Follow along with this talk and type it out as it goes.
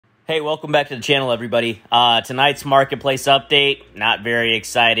Hey, welcome back to the channel, everybody. Tonight's marketplace update, not very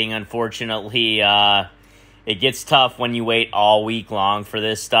exciting, unfortunately. It gets tough when you wait all week long for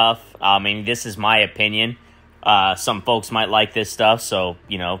this stuff. I mean, this is my opinion. Some folks might like this stuff, so,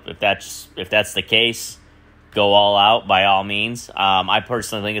 you know, if that's the case, go all out by all means. I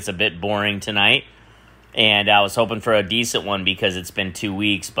personally think it's a bit boring tonight, and I was hoping for a decent one because it's been 2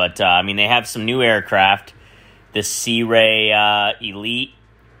 weeks. But, I mean, they have some new aircraft, the Sea Ray Elite.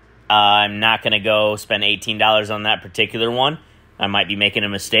 I'm not going to go spend $18 on that particular one. I might be making a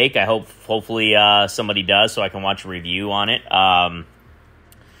mistake. Hopefully somebody does so I can watch a review on it.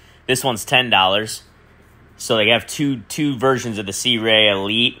 This one's $10. So they have two versions of the Sea Ray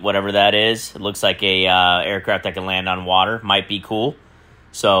Elite, whatever that is. It looks like a aircraft that can land on water. Might be cool.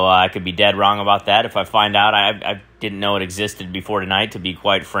 So I could be dead wrong about that. If I find out, I didn't know it existed before tonight, to be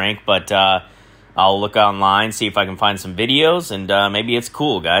quite frank. But I'll look online, see if I can find some videos, and maybe it's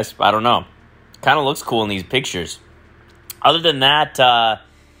cool, guys. I don't know. Kind of looks cool in these pictures. Other than that, I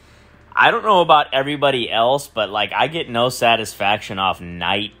don't know about everybody else, but like I get no satisfaction off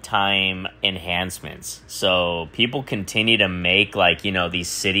nighttime enhancements. So people continue to make like, you know, these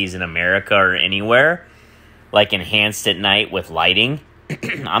cities in America or anywhere like enhanced at night with lighting.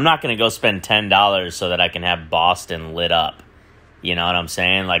 I'm not going to go spend $10 so that I can have Boston lit up. You know what I'm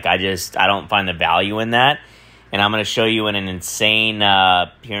saying? Like, I don't find the value in that. And I'm going to show you in an insane,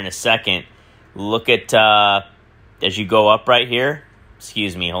 here in a second. Look at, as you go up right here.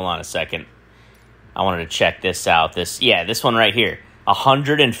 Excuse me, hold on a second. I wanted to check this out. This one right here.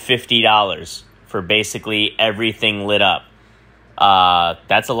 $150 for basically everything lit up.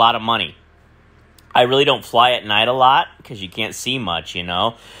 That's a lot of money. I really don't fly at night a lot because you can't see much, you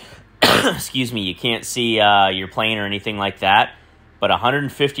know. Excuse me, you can't see your plane or anything like that. But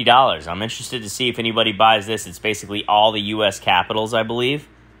 $150. I'm interested to see if anybody buys this. It's basically all the U.S. capitals, I believe.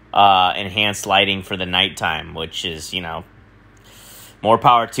 Enhanced lighting for the nighttime, which is, you know, more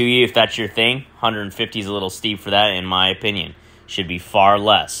power to you if that's your thing. 150 is a little steep for that, in my opinion. Should be far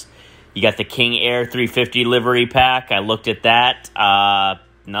less. You got the King Air 350 livery pack. I looked at that.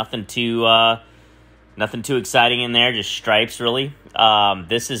 Nothing too exciting in there. Just stripes, really.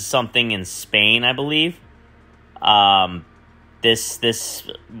 This is something in Spain, I believe. This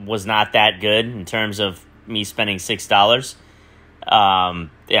was not that good in terms of me spending $6.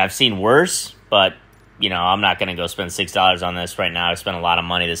 Yeah, I've seen worse, but, you know, I'm not going to go spend $6 on this right now. I spent a lot of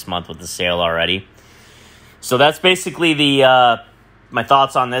money this month with the sale already. So that's basically my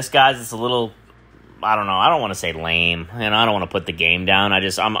thoughts on this, guys. It's a little, I don't know. I don't want to say lame, and I don't want to put the game down.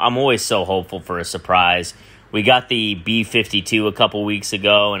 I'm always so hopeful for a surprise. We got the B-52 a couple weeks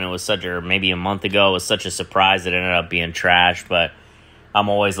ago, and it was maybe a month ago, it was such a surprise that it ended up being trash, but I'm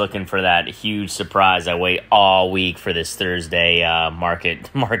always looking for that huge surprise. I wait all week for this Thursday market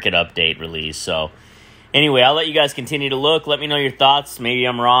update release. So anyway, I'll let you guys continue to look. Let me know your thoughts. Maybe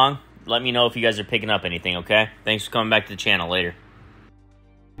I'm wrong. Let me know if you guys are picking up anything, okay? Thanks for coming back to the channel. Later.